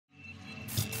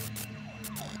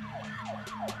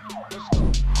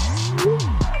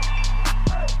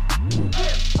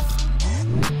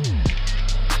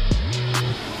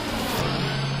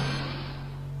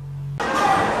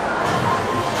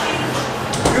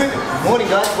Morning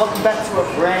guys, welcome back to a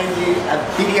brand new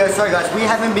video. Sorry guys, we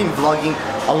haven't been vlogging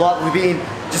a lot. We've been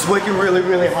just working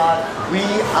really hard.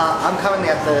 I'm currently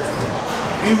at the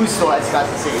Ubu store, as you guys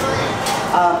can see.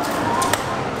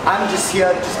 I'm just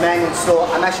here, just manning the store.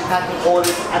 I'm actually packing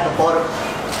orders at the bottom.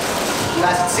 You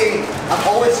guys can see, I'm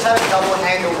always trying to double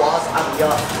handle whilst I'm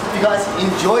here. If you guys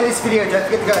enjoy this video, don't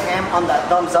forget to go ham on that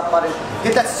thumbs up button.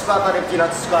 Hit that subscribe button if you're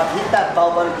not subscribed. Hit that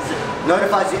bell button because it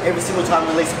notifies you every single time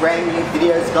we release brand new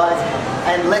videos, guys.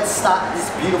 And let's start this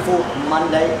beautiful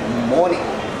Monday morning.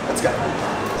 Let's go.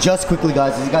 Just quickly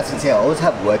guys, as you guys can see, I always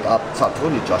have work up. So I'm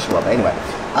talking to Joshua, but anyway.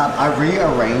 I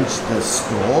rearranged the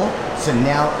store. So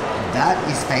now that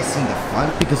is facing the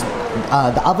front because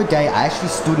the other day I actually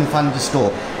stood in front of the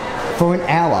store for an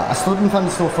hour. I stood in front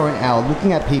of the store for an hour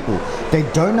looking at people. They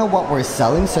don't know what we're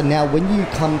selling. So now when you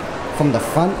come from the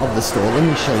front of the store, let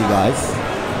me show you guys.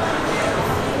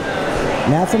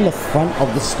 Now from the front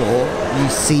of the store, you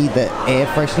see the air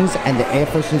fresheners and the air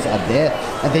fresheners are there.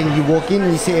 And then you walk in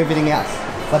and you see everything else.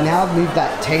 But now I've moved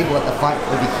that table at the front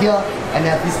over here. And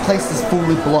now this place is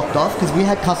fully blocked off because we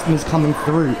had customers coming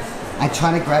through and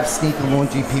trying to grab sneaker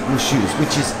laundry people's shoes,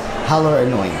 which is hella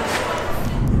annoying.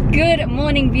 Good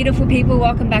morning, beautiful people.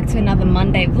 Welcome back to another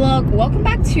Monday vlog. Welcome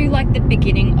back to like the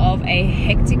beginning of a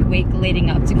hectic week leading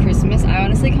up to Christmas. I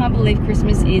honestly can't believe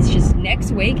Christmas is just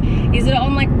next week. Is it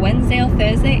on like Wednesday or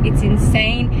Thursday? It's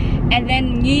insane. And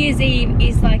then New Year's Eve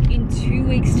is like in 2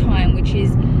 weeks time, which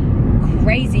is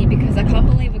crazy because I can't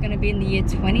believe we're going to be in the year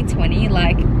 2020.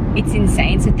 Like, it's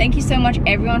insane. So thank you so much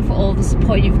everyone for all the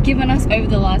support you've given us over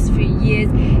the last few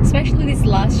years, especially this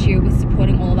last year with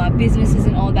supporting all of our businesses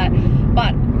and all that.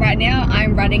 But right now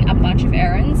I'm running a bunch of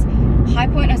errands. High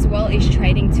Point as well is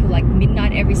trading till like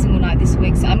midnight every single night this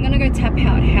week, so I'm gonna go tap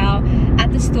out How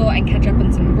at the store and catch up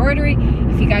on some embroidery.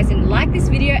 If you guys didn't like this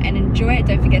video and enjoy it,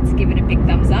 don't forget to give it a big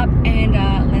thumbs up, and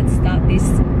let's start this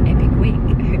epic week.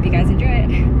 I hope you guys enjoy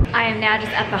it. I am now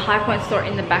just at the High Point store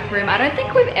in the back room. I don't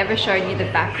think we've ever shown you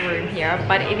the back room here,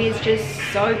 but it is just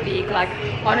so big. Like,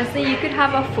 honestly, you could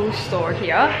have a full store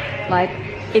here. Like,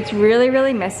 it's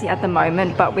really messy at the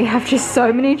moment, but we have just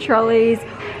so many trolleys,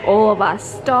 all of our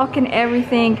stock and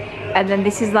everything. And then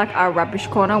this is like our rubbish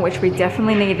corner, which we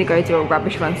definitely need to go do a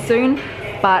rubbish run soon.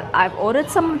 But I've ordered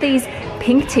some of these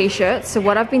pink t-shirts. So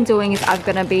what I've been doing is I'm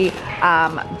gonna be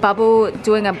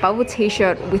doing a bubble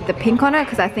t-shirt with the pink on it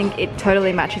because I think it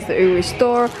totally matches the Uru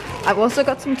store. I've also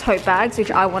got some tote bags,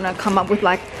 which I wanna come up with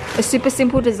like a super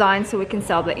simple design so we can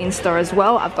sell the in-store as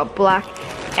well. I've got black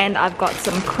and I've got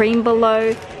some cream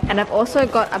below, and I've also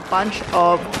got a bunch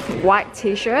of white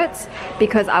t-shirts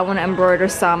because I want to embroider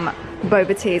some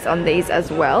boba tees on these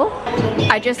as well.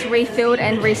 I just refilled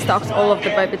and restocked all of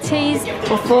the boba tees.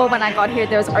 Before, when I got here,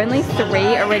 there was only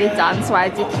 3 already done, so I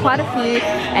did quite a few,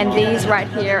 and these right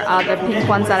here are the pink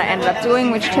ones that I ended up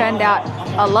doing, which turned out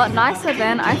a lot nicer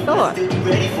than I thought.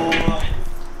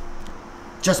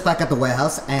 Just back at the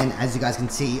warehouse, and as you guys can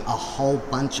see, a whole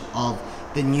bunch of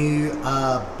the new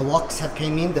blocks have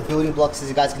came in. The building blocks, as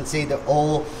you guys can see, they're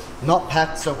all not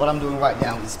packed. So what I'm doing right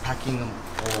now is packing them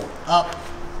all up.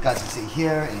 You guys can see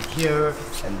here and here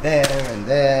and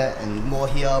there and more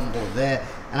here, more there.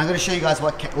 And I'm going to show you guys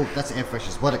what oh, that's air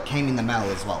fresheners, what it came in the mail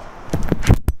as well.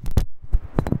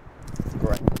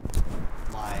 Great.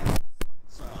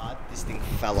 So hard, this thing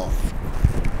fell off.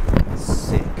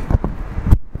 Sick.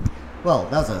 Well,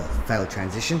 that was a failed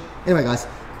transition. Anyway, guys.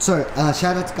 So,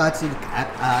 shout out to guys at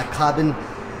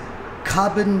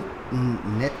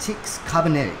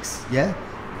Carbonetics, yeah?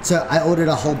 So, I ordered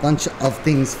a whole bunch of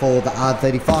things for the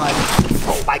R35.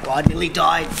 Oh my god, nearly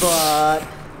died, but...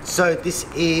 So, this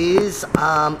is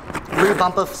rear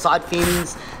bumper, side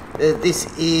fins. This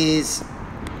is...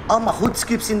 Oh, my hood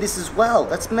scoops in this as well.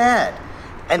 That's mad.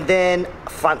 And then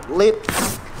front lip.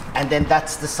 And then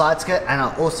that's the side skirt. And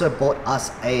I also bought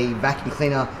us a vacuum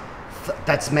cleaner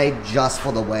that's made just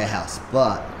for the warehouse,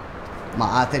 but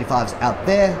my R35's out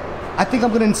there. I think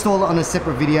I'm gonna install it on a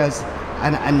separate videos,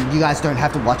 and you guys don't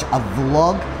have to watch a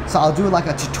vlog. So I'll do like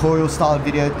a tutorial style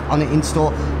video on the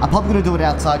install. I'm probably gonna do it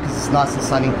outside because it's nice and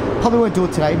sunny. Probably won't do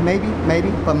it today,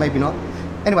 maybe, but maybe not.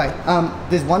 Anyway,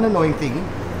 there's one annoying thing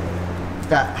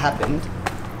that happened.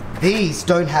 These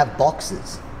don't have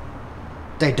boxes.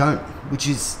 They don't, which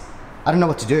is, I don't know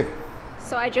what to do.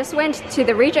 So I just went to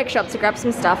the reject shop to grab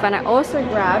some stuff, and I also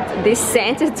grabbed this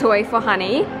Santa toy for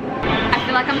Honey. I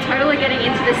feel like I'm totally getting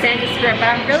into the Santa spirit,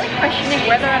 but I'm really questioning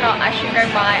whether or not I should go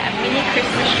buy a mini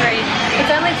Christmas tree.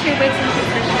 It's only 2 weeks into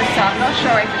Christmas, so I'm not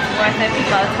sure if it's worth it,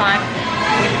 because by the time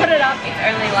we put it up, it's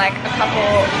only like a couple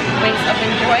weeks of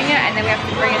enjoying it, and then we have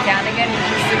to bring it down again,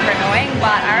 which is super annoying.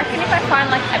 But I reckon if I find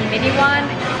like a mini one,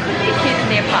 it could be cute in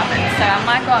the apartment. So I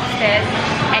might go upstairs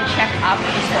and check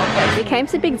after the store closes. We came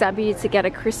to Big W to get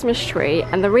a Christmas tree,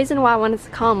 and the reason why I wanted to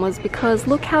come was because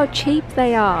look how cheap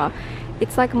they are.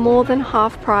 It's like more than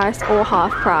half price or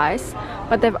half price,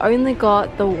 but they've only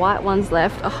got the white ones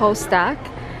left, a whole stack.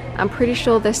 I'm pretty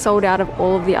sure they're sold out of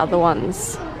all of the other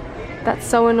ones. That's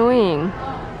so annoying.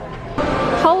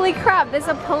 Holy crap, there's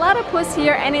a platypus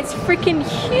here and it's freaking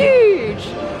huge.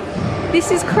 This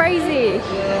is crazy.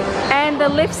 And the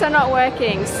lifts are not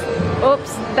working.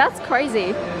 Oops, that's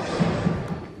crazy.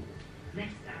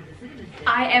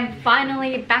 I am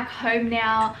finally back home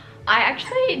now. I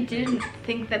actually didn't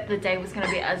think that the day was going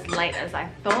to be as late as I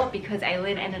thought, because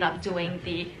Aileen ended up doing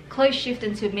the close shift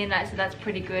until midnight, so that's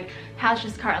pretty good. Hal's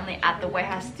just currently at the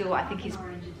warehouse still. I think he's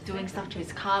doing stuff to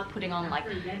his car, putting on like,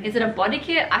 is it a body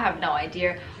kit? I have no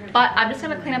idea. But I'm just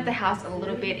going to clean up the house a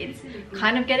little bit. It's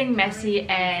kind of getting messy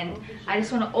and I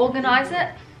just want to organize it.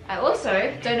 I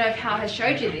also don't know if Hao has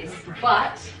showed you this,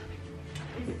 but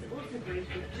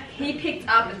he picked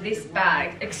up this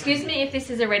bag. Excuse me if this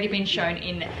has already been shown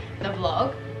in the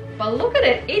vlog, but look at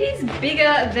it. It is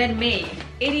bigger than me.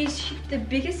 It is the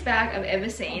biggest bag I've ever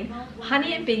seen.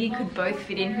 Honey and Biggie could both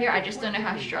fit in here. I just don't know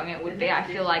how strong it would be. I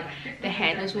feel like the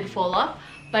handles would fall off,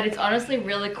 but it's honestly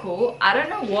really cool. I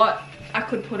don't know what I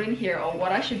could put in here or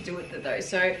what I should do with it though.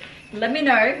 So let me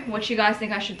know what you guys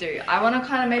think I should do. I want to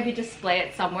kind of maybe display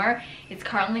it somewhere. It's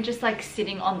currently just like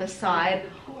sitting on the side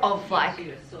of like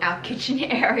our kitchen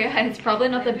area, and it's probably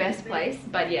not the best place,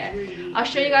 but yeah, I'll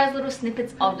show you guys little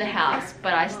snippets of the house,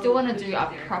 but I still want to do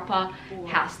a proper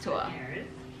house tour.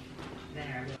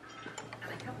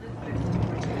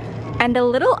 And a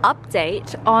little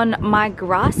update on my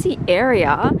grassy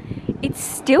area. It's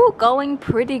still going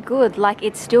pretty good. Like,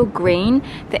 it's still green.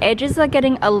 The edges are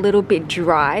getting a little bit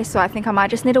dry, so I think I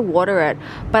might just need to water it.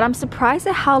 But I'm surprised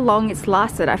at how long it's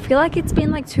lasted. I feel like it's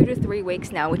been like 2 to 3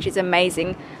 weeks now, which is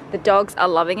amazing. The dogs are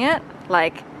loving it.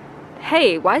 Like,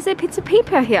 hey, why is there pizza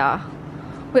peeper here?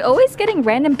 We're always getting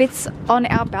random bits on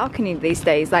our balcony these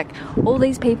days. Like, all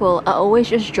these people are always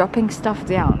just dropping stuff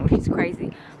down, which is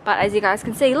crazy. But as you guys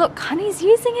can see, look, Honey's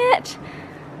using it.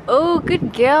 Oh,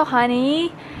 good girl,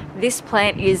 Honey. This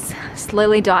plant is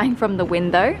slowly dying from the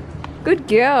wind though. Good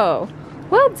girl.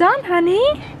 Well done, Honey.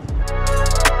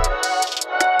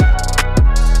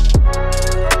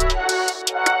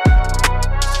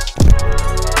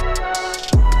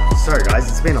 Sorry guys,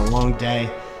 it's been a long day.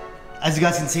 As you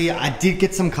guys can see, I did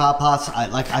get some car parts,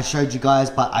 like I showed you guys,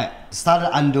 but I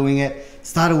started undoing it,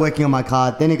 started working on my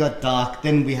car, then it got dark,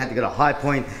 then we had to go to High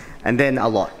Point, and then a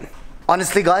lot.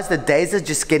 Honestly guys, the days are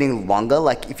just getting longer.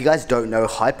 Like, if you guys don't know,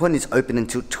 High Point is open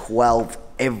until 12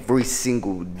 every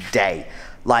single day.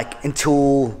 Like,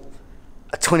 until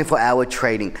a 24-hour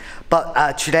trading.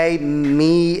 But today,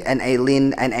 me and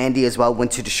Aileen and Andy as well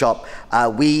went to the shop.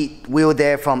 We were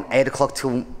there from 8 o'clock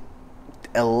till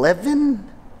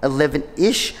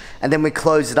 11-ish, and then we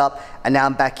closed it up, and now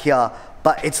I'm back here.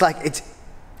 But it's like, it's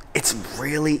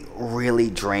really, really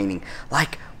draining.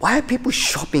 Like, why are people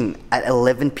shopping at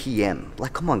 11 p.m?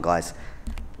 Like, come on guys,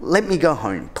 let me go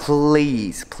home,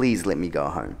 please, please let me go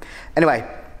home. Anyway,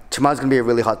 tomorrow's gonna be a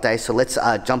really hot day, so let's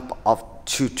jump off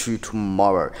to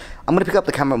tomorrow. I'm gonna pick up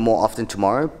the camera more often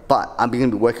tomorrow, but I'm gonna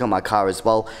be working on my car as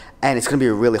well, and it's gonna be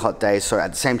a really hot day, so at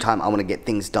the same time I want to get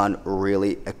things done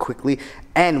really quickly.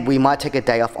 And we might take a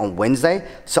day off on Wednesday,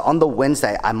 so on the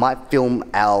Wednesday I might film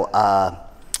our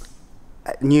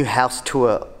new house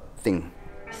tour thing.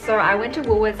 So I went to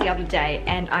Woolworths the other day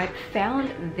and I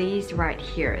found these right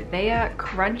here. They are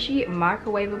crunchy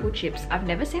microwavable chips. I've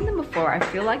never seen them before. I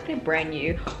feel like they're brand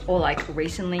new or like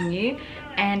recently new,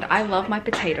 and I love my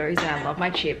potatoes and I love my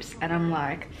chips, and I'm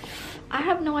like, I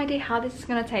have no idea how this is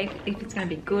gonna taste, if it's gonna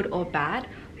be good or bad,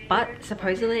 but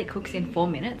supposedly it cooks in 4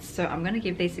 minutes, so I'm gonna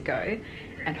give these a go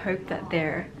and hope that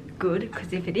they're good,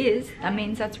 because if it is, that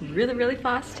means that's really, really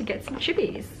fast to get some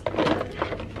chippies.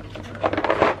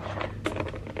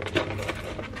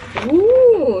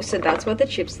 Ooh, so that's what the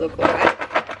chips look like.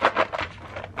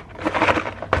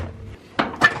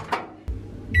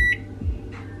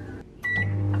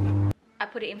 I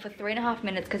put it in for 3.5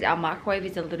 minutes because our microwave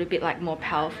is a little bit like more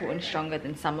powerful and stronger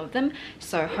than some of them.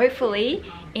 So hopefully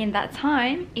in that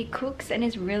time it cooks and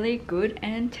is really good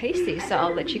and tasty. So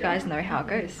I'll let you guys know how it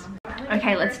goes.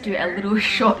 Okay, let's do a little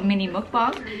short mini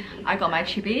mukbang. I got my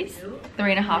chippies,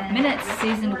 3.5 minutes,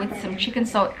 seasoned with some chicken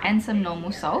salt and some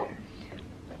normal salt.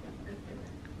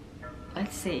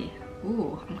 Let's see.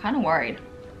 Ooh, I'm kind of worried.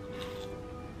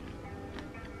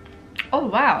 Oh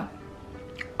wow.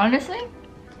 Honestly,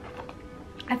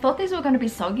 I thought these were going to be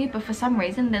soggy, but for some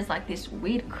reason there's like this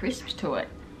weird crisp to it.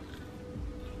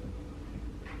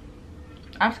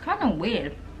 That's kind of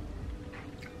weird.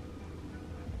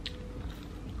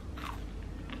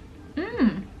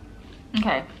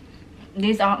 Okay,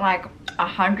 these aren't like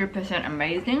 100%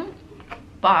 amazing,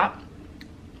 but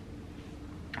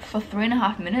for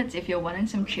 3.5 minutes, if you're wanting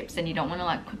some chips and you don't want to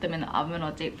like put them in the oven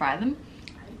or deep fry them,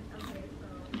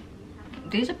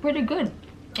 these are pretty good.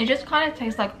 It just kind of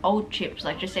tastes like old chips,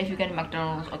 like just say if you're getting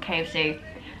McDonald's or KFC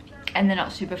and they're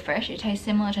not super fresh, it tastes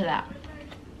similar to that.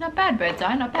 Not bad, Bird's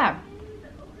Eye, not bad.